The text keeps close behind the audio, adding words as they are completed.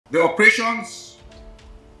The operations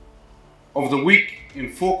of the week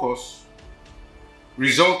in focus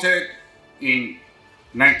resulted in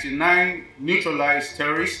 99 neutralized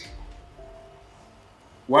terrorists,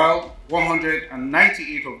 while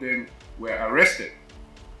 198 of them were arrested.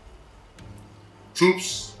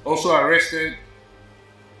 Troops also arrested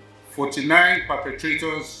 49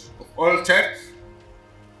 perpetrators of oil theft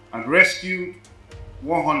and rescued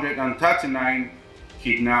 139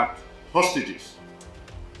 kidnapped hostages.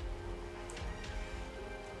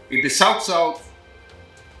 In the South-South,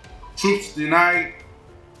 troops denied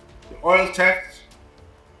the oil theft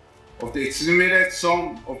of the estimated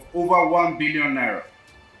sum of over 1 billion naira.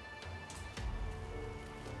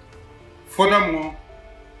 Furthermore,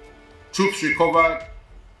 troops recovered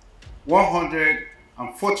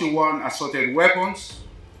 141 assorted weapons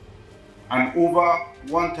and over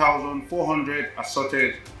 1,400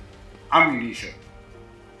 assorted ammunition,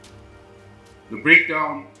 the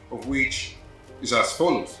breakdown of which is as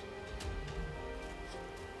follows: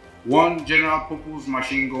 1 general purpose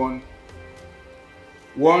machine gun,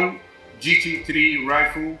 1 GT3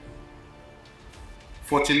 rifle,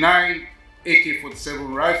 49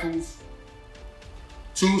 AK-47 rifles,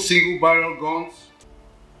 2 single barrel guns,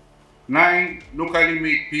 9 locally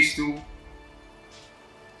made pistols,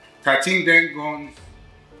 13 den guns,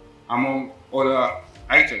 among other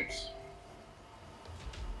items.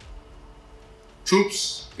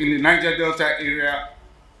 Troops in the Niger Delta area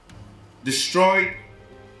destroyed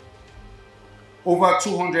over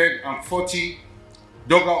 240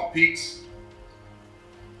 dugout pits,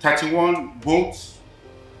 31 boats,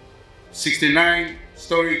 69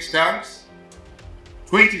 storage tanks,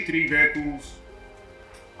 23 vehicles,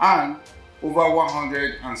 and over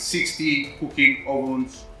 160 cooking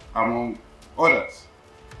ovens, among others.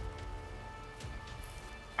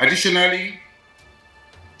 Additionally,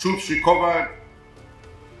 troops recovered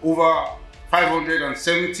over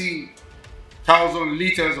 570,000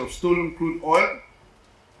 liters of stolen crude oil,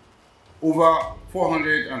 over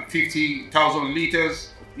 450,000 liters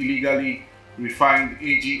of illegally refined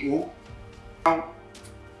AGO. Now,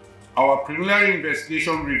 our preliminary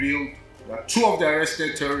investigation revealed that 2 of the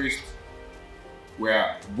arrested terrorists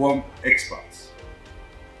were bomb experts.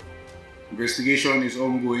 Investigation is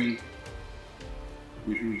ongoing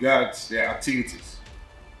with regards to their activities.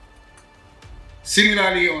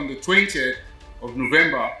 Similarly, on the 20th of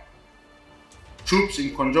November, troops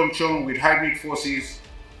in conjunction with hybrid forces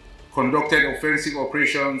conducted offensive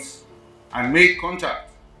operations and made contact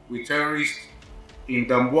with terrorists in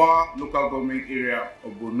Damboa local government area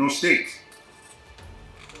of Edo States.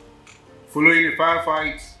 Following the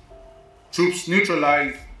firefight, troops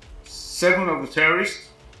neutralized 7 of the terrorists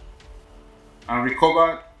and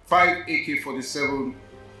recovered 5 AK-47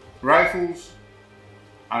 rifles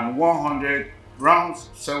and 100 rounds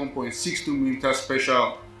of 7.62mm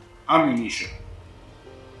special ammunition.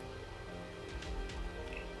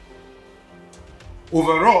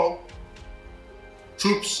 Overall,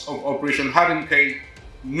 troops of Operation Harden K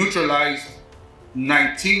neutralized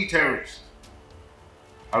 19 terrorists,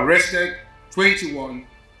 arrested 21,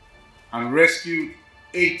 and rescued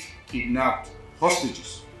 8 kidnapped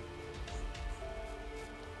hostages.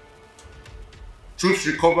 Troops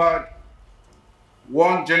recovered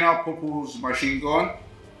 1 general purpose machine gun,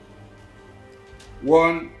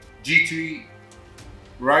 1 G3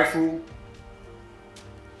 rifle,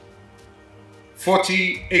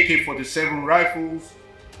 40 AK-47 rifles,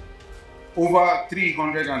 over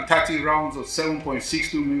 330 rounds of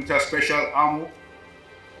 7.62mm special ammo,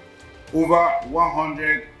 over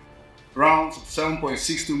 100 rounds of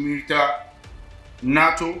 7.62mm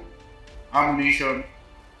NATO ammunition,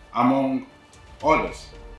 among others.